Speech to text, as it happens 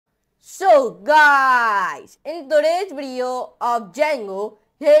So guys, in today's video of Django,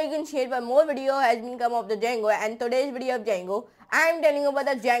 here you can see one more video has been come of the Django, and today's video of Django, I am telling you about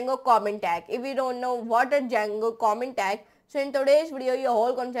the Django comment tag. If you don't know what a Django comment tag, so in today's video your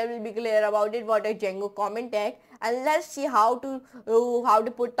whole concept will be clear about it, what a Django comment tag, and let's see how to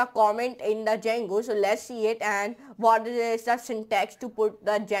put the comment in the Django. So let's see it, and what is the syntax to put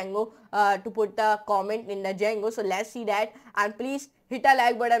the Django to put the comment in the Django. So let's see that, and please hit a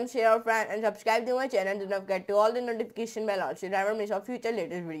like button, share your friend, and subscribe to my channel to not get to all the notification bell also never miss our future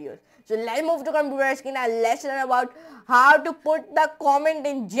latest videos. So let's move to computer screen and let's learn about how to put the comment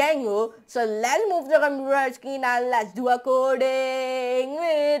in Django. So let's move to computer screen and let's do a coding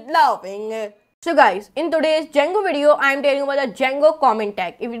with laughing. So guys, in today's Django video, I am telling you about the Django comment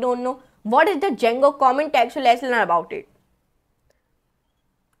tag. If you don't know what is the Django comment tag, so let's learn about it.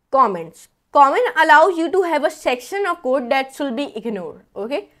 Comments. Comment allows you to have a section of code that should be ignored.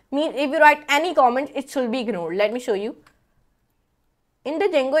 Okay, means if you write any comment, it should be ignored. Let me show you. In the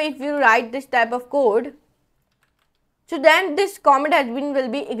Django, if you write this type of code, so then this comment will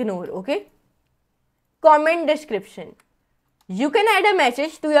be ignored. Okay. Comment description. You can add a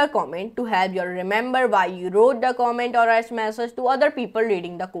message to your comment to help you remember why you wrote the comment, or as message to other people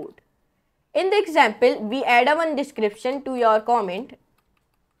reading the code. In the example, we add one description to your comment.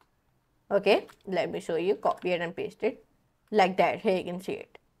 Okay, let me show you. Copy it and paste it like that. Here you can see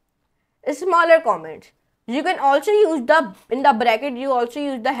it. Smaller comments. You can also use in the bracket. You also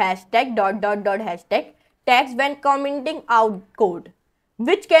use the hashtag ..hashtag tags when commenting out code,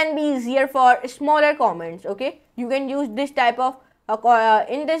 which can be easier for smaller comments. Okay, you can use this type of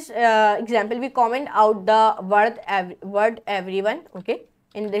in this example we comment out the word everyone. Okay,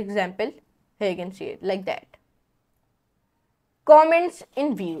 in the example here you can see it like that. Comments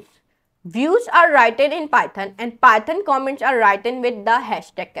in views. Views are written in Python, and Python comments are written with the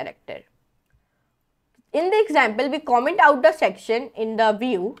hashtag character. In the example, we comment out the section in the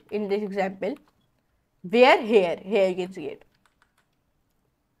view in this example, where here you can see it.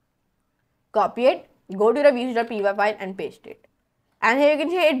 Copy it, go to the views.py file and paste it. And here you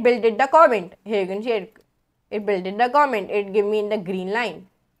can see it built the comment. Here you can see it built the comment. It give me in the green line.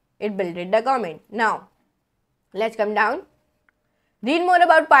 It built the comment. Now, let's come down. Read more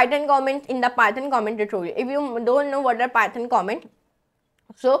about Python comments in the Python comment tutorial. If you don't know what are Python comment,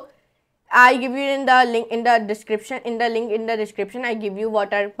 so I give you in the link in the description. In the link in the description, I give you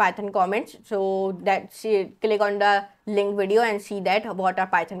what are Python comments. So click on the link video and see that what are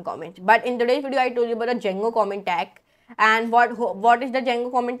Python comments. But in today's video, I told you about the Django comment tag. And what is the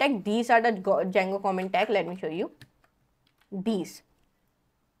Django comment tag? These are the Django comment tag. Let me show you. These.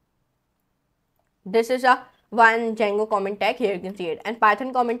 This is a one Django comment tag. Here you can see it, and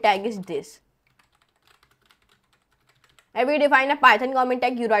Python comment tag is this. If you define a Python comment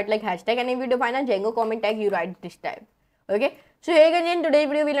tag, you write like hashtag, and if you define a Django comment tag, you write this type. Okay, so here you can see in today's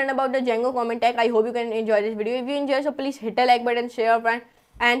video we learn about the Django comment tag. I hope you can enjoy this video. If you enjoy, so please hit a like button, share your friend,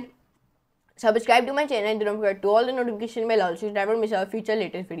 and subscribe to my channel, and don't forget to all the notification bell also to never miss our future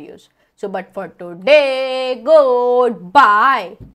latest videos. So but for today, goodbye.